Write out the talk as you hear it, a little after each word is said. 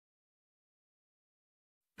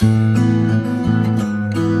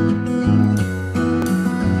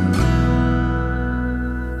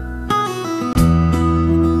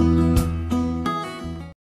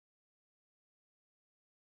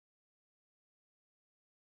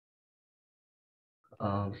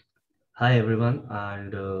Um, Hi everyone,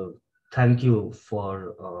 and thank you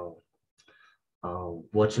for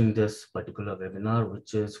watching this particular webinar,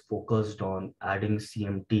 which is focused on adding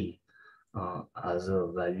CMT as a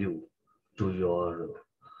value to your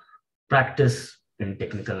practice in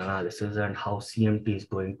technical analysis and how CMT is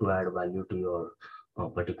going to add value to your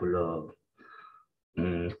particular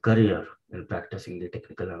career in practicing the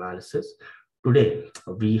technical analysis. Today,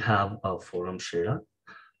 we have Foram Chheda.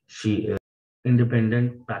 She is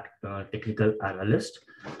independent technical analyst,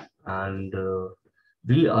 and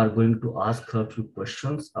we are going to ask her a few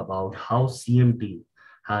questions about how CMT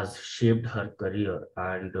has shaped her career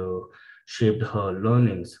and shaped her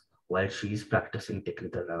learnings while she is practicing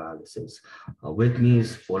technical analysis. With me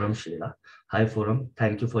is Foram Chheda. Hi Foram,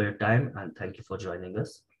 thank you for your time and thank you for joining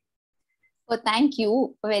us. Well, thank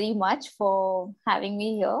you very much for having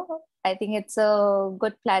me here. I think it's a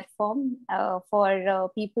good platform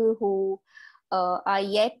for people who are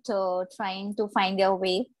yet trying to find their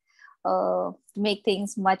way to make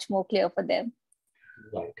things much more clear for them.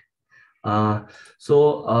 Right.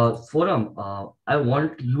 Foram, I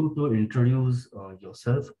want you to introduce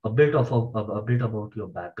yourself, a bit about your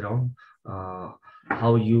background,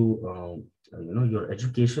 how you, your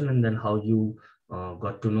education, and then how you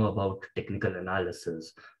got to know about technical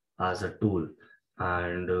analysis as a tool,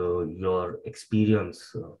 and your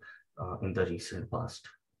experience in the recent past.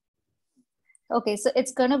 Okay, so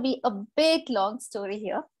it's going to be a bit long story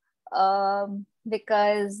here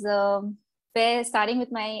because we're starting with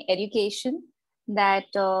my education that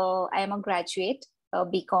I am a graduate,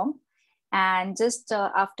 BCom. And just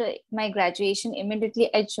after my graduation, immediately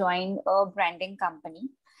I joined a branding company.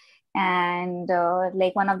 And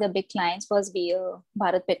like one of the big clients was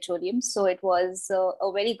Bharat Petroleum. So it was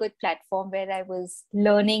a very good platform where I was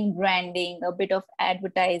learning branding, a bit of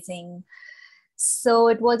advertising. So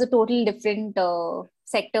it was a total different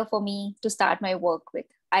sector for me to start my work with.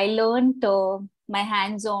 I learned my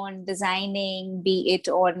hands-on designing, be it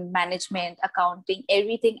on management, accounting,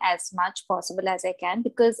 everything as much possible as I can,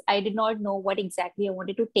 because I did not know what exactly I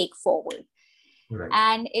wanted to take forward. Right.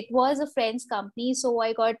 And it was a friend's company, so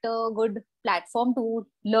I got a good platform to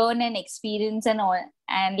learn and experience and all,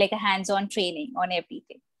 and like a hands-on training on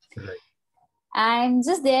everything. Right. And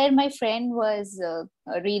just there, my friend was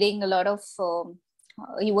reading a lot of,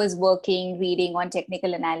 he was reading on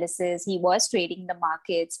technical analysis. He was trading the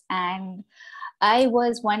markets. And I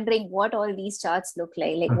was wondering what all these charts look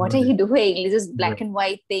like. Like, what are you doing? It's just black and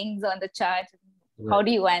white things on the chart. How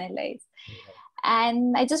do you analyze?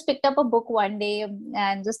 And I just picked up a book one day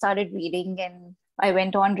and just started reading, and I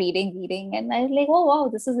went on reading, and I was like, oh wow,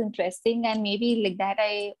 this is interesting. And maybe like that,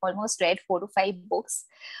 I almost read 4 to 5 books,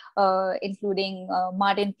 including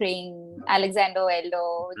Martin Pring, Alexander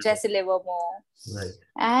Elder, Jesse Livermore. Right.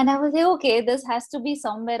 And I was like, okay, this has to be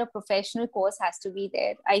somewhere, a professional course has to be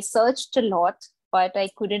there. I searched a lot, but I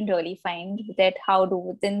couldn't really find that how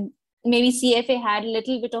to then. Maybe CFA had a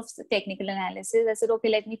little bit of technical analysis. I said, okay,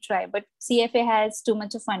 let me try. But CFA has too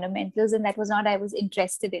much of fundamentals, and that was not I was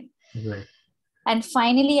interested in. Right. And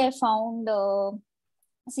finally, I found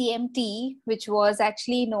CMT, which was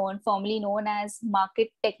actually formerly known as Market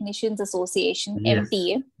Technicians Association, Yes.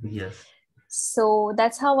 MTA. Yes. So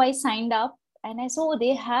that's how I signed up. And I saw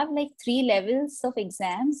they have like 3 levels of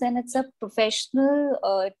exams, and it's a professional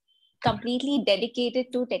completely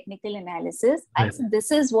dedicated to technical analysis. Right. I said, this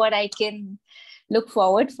is what I can look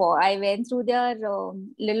forward for. I went through their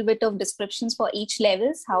little bit of descriptions for each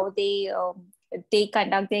levels, how they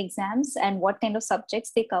conduct the exams and what kind of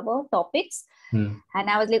subjects they cover, topics. And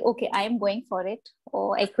I was like, okay, I am going for it.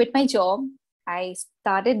 I quit my job. I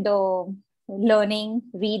started learning,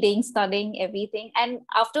 reading, studying, everything. And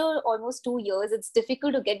after almost 2 years, it's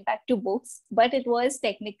difficult to get back to books, but it was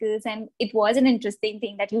technicals and it was an interesting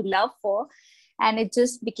thing that you love for. And it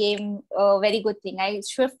just became a very good thing. I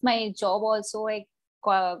shifted my job also. I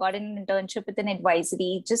got an internship with an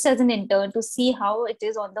advisory just as an intern to see how it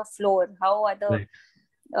is on the floor, how other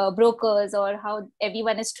brokers or how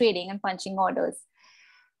everyone is trading and punching orders.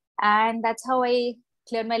 And that's how I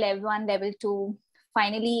cleared my level 1, level 2.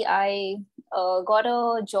 Finally, I got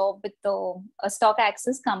a job with a stock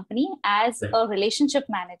access company as a relationship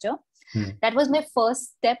manager. That was my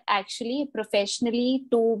first step actually professionally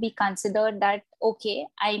to be considered that, okay,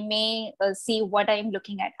 I may see what I'm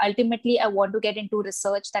looking at. Ultimately, I want to get into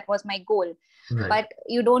research. That was my goal. Right. But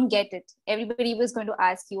you don't get it. Everybody was going to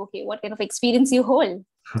ask you, okay, what kind of experience you hold?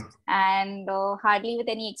 And hardly with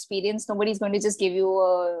any experience, nobody's going to just give you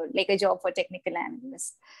like a job for technical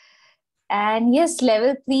analyst. And yes,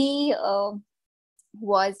 level 3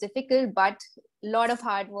 was difficult, but a lot of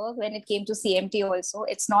hard work when it came to CMT also.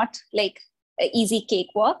 It's not like easy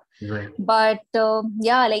cakewalk. Right. But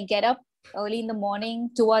yeah, like get up early in the morning,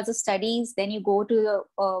 2 hours of studies, then you go to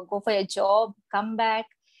go for your job, come back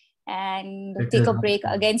and It take is a break,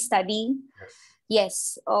 hard. again study. Yes.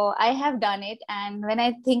 Yes, I have done it. And when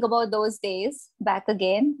I think about those days back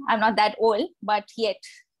again, I'm not that old, but yet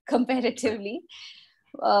comparatively,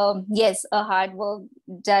 yes, a hard work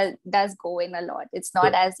does go in a lot. It's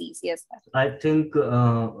not So as easy as that. I think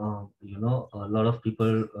a lot of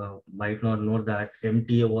people might not know that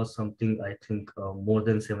MTA was something, I think, more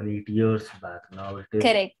than 7-8 years back. Now it is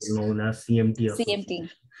Correct. known as CMT CMT. Association.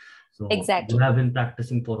 So you Exactly. have been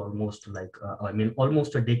practicing for almost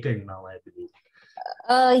almost a decade now, I believe.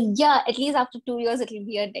 Yeah, at least after 2 years, it will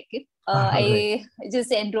be a decade. Right. I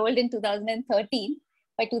just enrolled in 2013.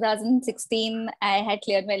 By 2016, I had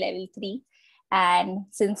cleared my level 3. And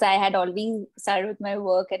since I had already started with my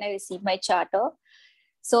work and I received my charter,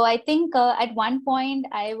 so I think at one point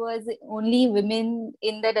I was only women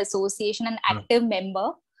in that association, an active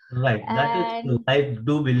member. Right, that is true. And I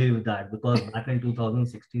do believe that because back in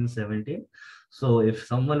 2016-17, so if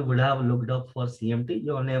someone would have looked up for CMT,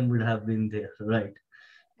 your name would have been there, right?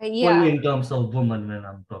 Only yeah, in terms of women when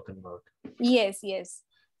I'm talking about. yes.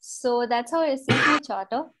 So that's how I received my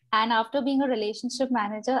charter. And after being a relationship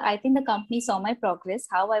manager, I think the company saw my progress,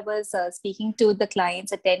 how I was speaking to the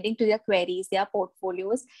clients, attending to their queries, their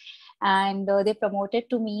portfolios, and they promoted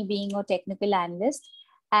to me being a technical analyst.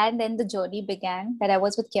 And then the journey began that I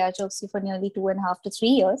was with KRChoksey for nearly 2.5 to 3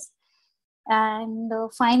 years. And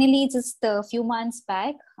finally, just a few months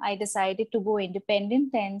back, I decided to go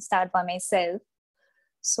independent and start by myself.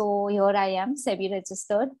 So here I am, SEBI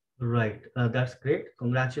registered. Right, that's great.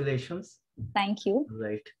 Congratulations. Thank you.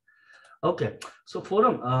 Right. Okay. So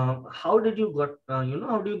Forum, how did you got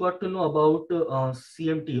how do you got to know about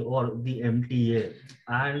CMT or the MTA,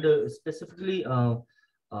 and specifically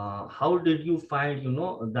how did you find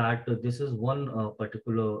that this is one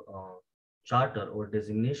particular charter or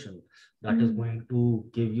designation that is going to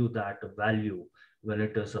give you that value when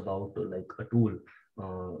it is about like a tool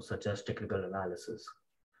such as technical analysis?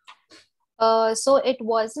 So it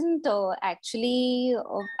wasn't actually,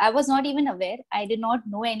 I was not even aware. I did not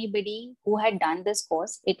know anybody who had done this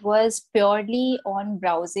course. It was purely on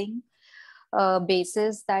browsing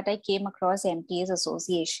basis that I came across MTA's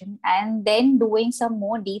association and then doing some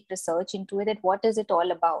more deep research into it, that what is it all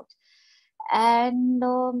about. And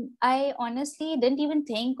I honestly didn't even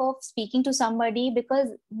think of speaking to somebody because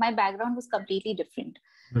my background was completely different.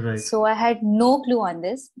 Right. So I had no clue on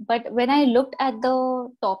this. But when I looked at the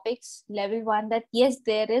topics, level 1, that yes,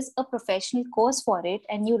 there is a professional course for it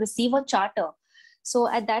and you receive a charter. So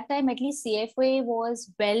at that time, at least CFA was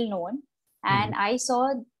well known. And I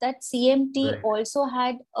saw that CMT Right. also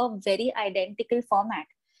had a very identical format.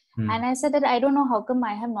 Hmm. And I said that I don't know how come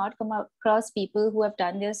I have not come across people who have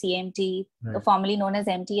done their CMT, Right. formerly known as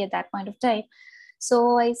MT at that point of time.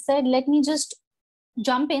 So I said, let me just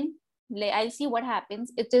jump in. I'll see what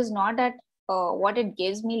happens. It is not that what it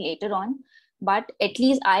gives me later on, but at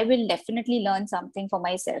least I will definitely learn something for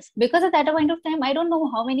myself. Because at that point of time, I don't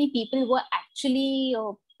know how many people were actually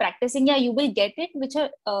practicing. Yeah, you will get it, which are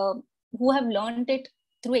who have learned it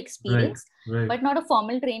through Right. experience, Right. but not a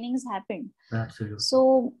formal training has happened. Absolutely.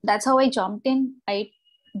 So that's how I jumped in. I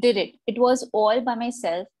did it. It was all by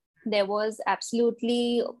myself. There was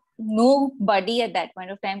absolutely nobody at that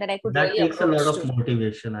point of time that I could That really takes a lot approach of to.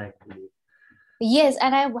 motivation, I believe. Yes,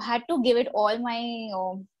 and I had to give it all my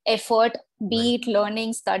effort, be Right. it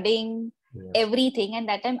learning, studying, Yes. everything. And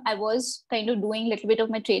that time I was kind of doing a little bit of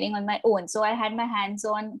my training on my own. So I had my hands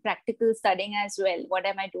on practical studying as well. What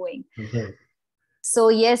am I doing? Okay. So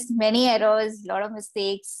yes, many errors, a lot of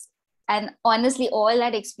mistakes. And honestly, all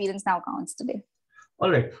that experience now counts today.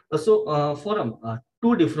 All right. So, Forum,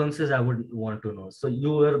 two differences I would want to know. So,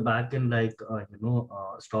 you were back in like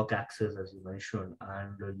stock access, as you mentioned,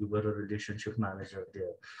 and you were a relationship manager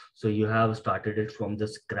there. So, you have started it from the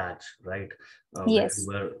scratch, right? Where you Yes.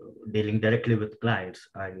 were dealing directly with clients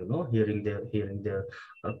and hearing their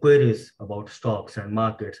queries about stocks and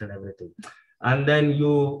markets and everything. And then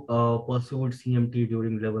you pursued CMT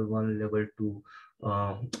during level 1, level 2,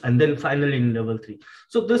 and then finally in level 3.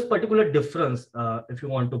 So this particular difference, if you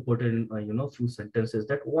want to put in few sentences,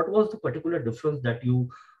 that what was the particular difference that you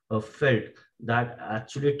felt that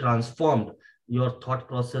actually transformed your thought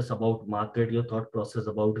process about market, your thought process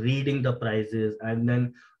about reading the prices, and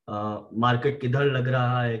then market kidhar lag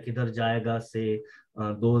raha hai, kidhar jayega, say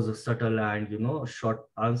those subtle and short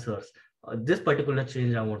answers. This particular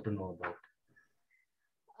change I want to know about.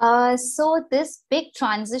 So this big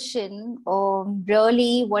transition,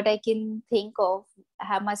 really what I can think of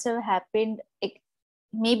must have happened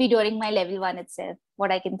maybe during my level 1 itself,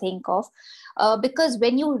 what I can think of. Because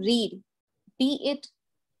when you read, be it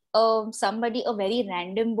somebody, a very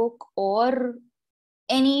random book or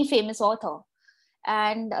any famous author,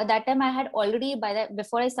 and that time I had already,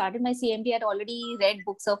 before I started my CMT, I had already read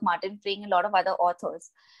books of Martin Pring, a lot of other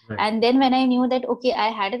authors. Right. And then when I knew that, okay, I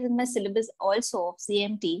had it in my syllabus also of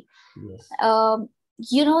CMT, Yes.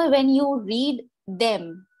 When you read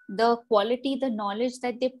them, the quality, the knowledge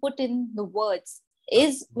that they put in the words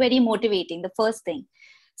is very motivating, the first thing.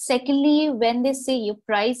 Secondly, when they say your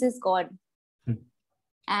price is God,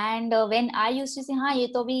 and when I used to say, हाँ ये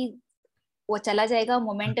तो भी वो चला जाएगा,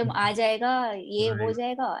 momentum आ जाएगा, ये हो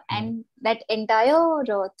जाएगा, and that entire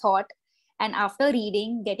thought, and after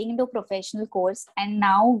reading, getting into a professional course, and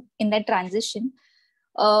now in that transition,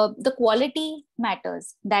 the quality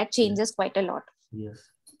matters. That changes quite a lot. Yes.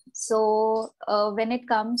 So when it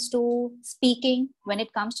comes to speaking, when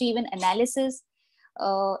it comes to even analysis,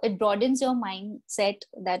 it broadens your mindset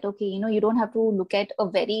that, okay, you don't have to look at a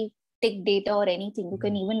very thick data or anything. You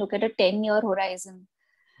can even look at a 10-year horizon.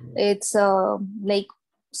 It's like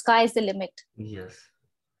sky is the limit. Yes.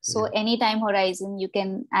 So any time horizon, you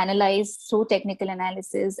can analyze through technical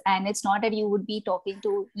analysis, and it's not that you would be talking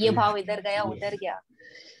to ye bhav idhar gaya udhar gaya.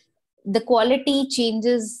 The quality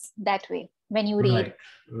changes that way when you read.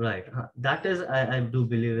 Right. That is, I do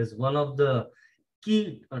believe, is one of the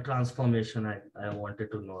key transformation I wanted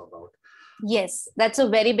to know about. Yes, that's a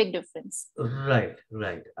very big difference. Right.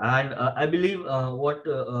 And I believe what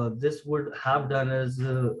this would have done is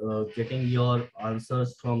getting your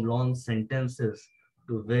answers from long sentences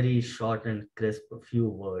to very short and crisp few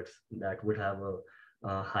words that would have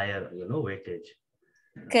a higher, weightage.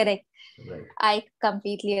 Correct. Right. I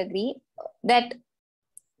completely agree that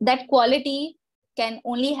quality can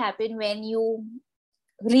only happen when you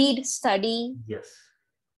read, study. Yes.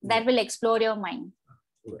 That will explore your mind.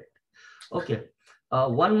 Right. Okay.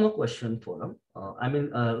 One more question, Foram.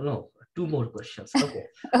 No, two more questions. Okay.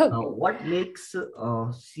 What makes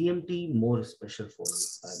CMT more special for you?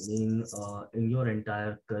 I mean, in your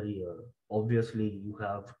entire career, obviously you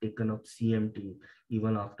have taken up CMT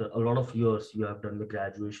even after a lot of years. You have done the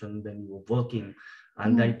graduation, then you were working,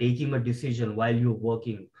 and then taking a decision while you're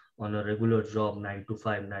working on a regular job, 9 to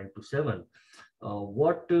 5, 9 to 7.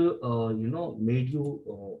 What made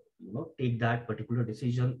you take that particular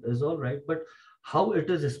decision is all right, but how it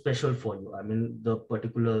is special for you? I mean, the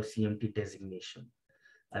particular CMT designation.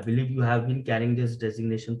 I believe you have been carrying this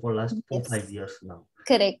designation for last 4-5 years now.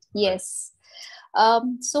 Correct. Yes.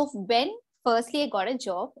 So when firstly I got a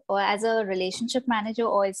job as a relationship manager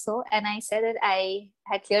also, and I said that I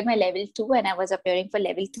had cleared my level 2 and I was appearing for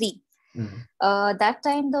level 3. That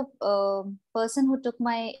time the person who took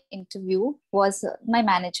my interview was my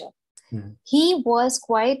manager. He was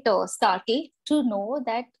quite startled to know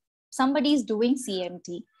that somebody is doing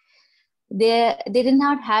CMT. They did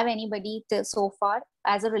not have anybody so far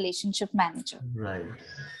as a relationship manager. Right.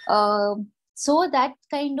 So that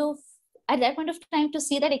kind of, at that point of time, to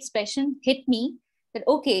see that expression hit me that,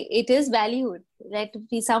 okay, it is valued. That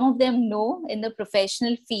some of them know in the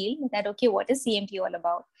professional field that, okay, what is CMT all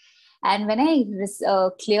about? And when I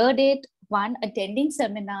cleared it, one, attending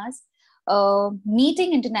seminars,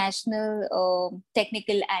 meeting international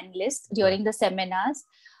technical analysts during the seminars,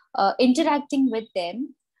 interacting with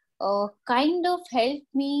them, kind of helped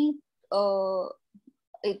me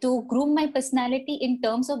to groom my personality in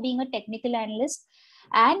terms of being a technical analyst.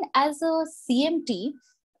 And as a CMT,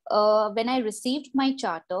 when I received my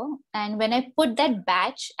charter and when I put that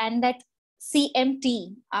badge and that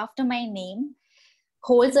CMT after my name,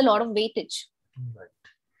 holds a lot of weightage.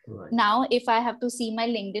 Right. Now, if I have to see my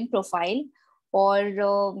LinkedIn profile, or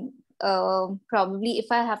probably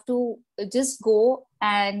if I have to just go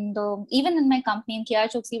and even in my company in KR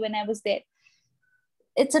Choksi when I was there,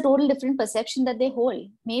 it's a total different perception that they hold.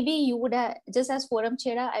 Maybe you would have, just as Foram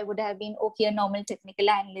Chheda, I would have been, okay, a normal technical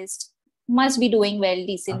analyst, must be doing well,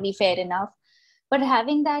 decently, fair enough. But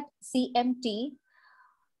having that CMT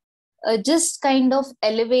just kind of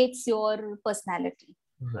elevates your personality.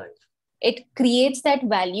 Right. It creates that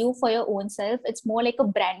value for your own self. It's more like a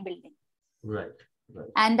brand building. Right.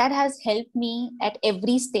 And that has helped me at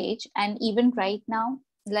every stage. And even right now,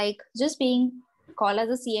 like just being called as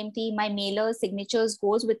a CMT, my mailer signatures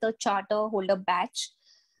goes with a charter holder badge.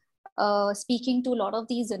 Speaking to a lot of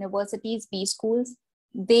these universities, B schools,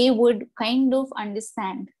 they would kind of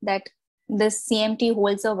understand that the CMT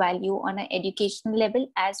holds a value on an educational level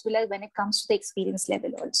as well as when it comes to the experience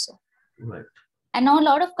level also. Right. And now a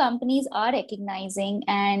lot of companies are recognizing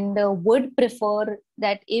and would prefer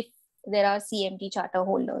that if there are CMT charter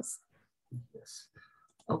holders. Yes.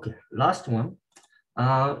 Okay. Last one.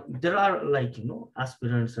 There are like,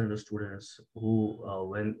 aspirants and students who,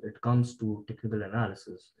 when it comes to technical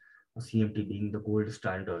analysis, CMT being the gold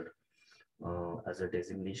standard as a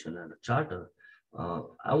designation and a charter,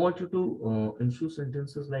 I want you to, in few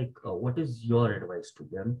sentences, like, what is your advice to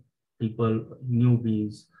them, people,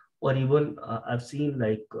 newbies, or even I've seen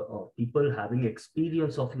like people having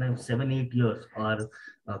experience of like 7-8 years are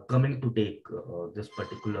coming to take this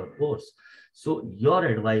particular course. So your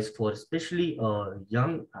advice for especially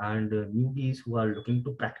young and newbies who are looking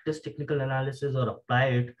to practice technical analysis or apply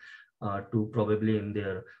it to probably in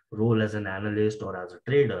their role as an analyst or as a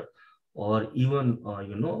trader, or even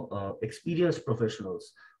experienced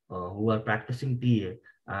professionals who are practicing TA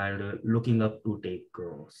and looking up to take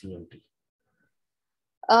CMT.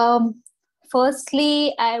 Um,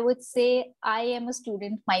 Firstly, I would say I am a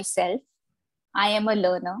student myself. I am a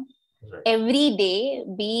learner. Right. Every day,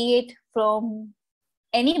 be it from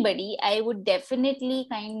anybody, I would definitely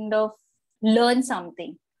kind of learn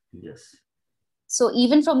something. Yes. So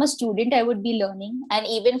even from a student, I would be learning, and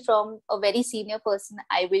even from a very senior person,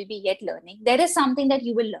 I will be yet learning. There is something that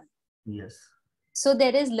you will learn. Yes. So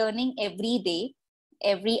there is learning every day,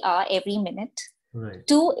 every hour, every minute. Right.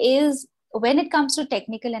 Two is when it comes to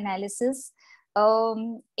technical analysis,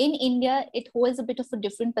 in India, it holds a bit of a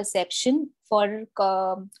different perception. For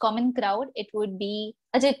common crowd, it would be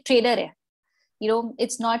as a trader.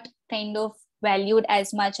 It's not kind of valued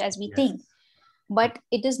as much as we Yes. think. But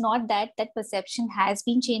it is not that perception has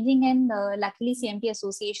been changing, and luckily CMT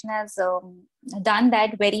Association has done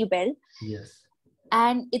that very well. Yes.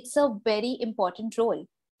 And it's a very important role,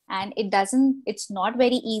 and it's not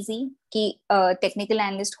very easy कि technical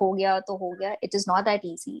analyst ho gaya to ho gaya. It is not that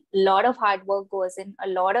easy. A lot of hard work goes in, a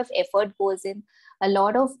lot of effort goes in, a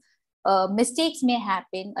lot of mistakes may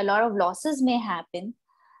happen, a lot of losses may happen,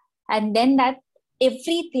 and then that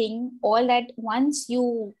everything, all that, once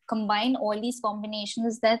you combine all these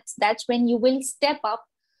combinations, that's when you will step up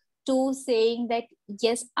to saying that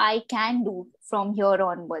yes, I can do from here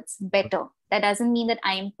onwards better. That doesn't mean that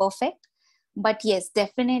I am perfect, but yes,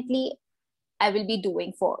 definitely I will be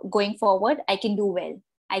doing for going forward. I can do well.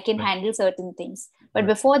 I can Right. handle certain things. But Right.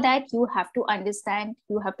 before that, you have to understand,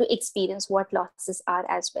 you have to experience what losses are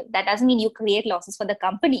as well. That doesn't mean you create losses for the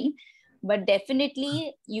company, but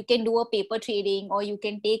definitely you can do a paper trading, or you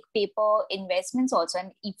can take paper investments also.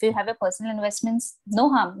 And if you have a personal investments, no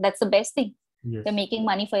harm. That's the best thing. Yes. You're making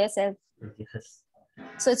money for yourself. Yes.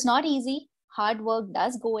 So it's not easy. Hard work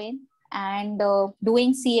does go in, and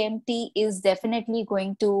doing CMT is definitely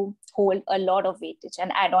going to hold a lot of weightage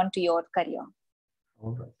and add on to your career.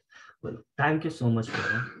 All right. Well, thank you so much,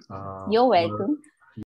 Foram, You're for welcome.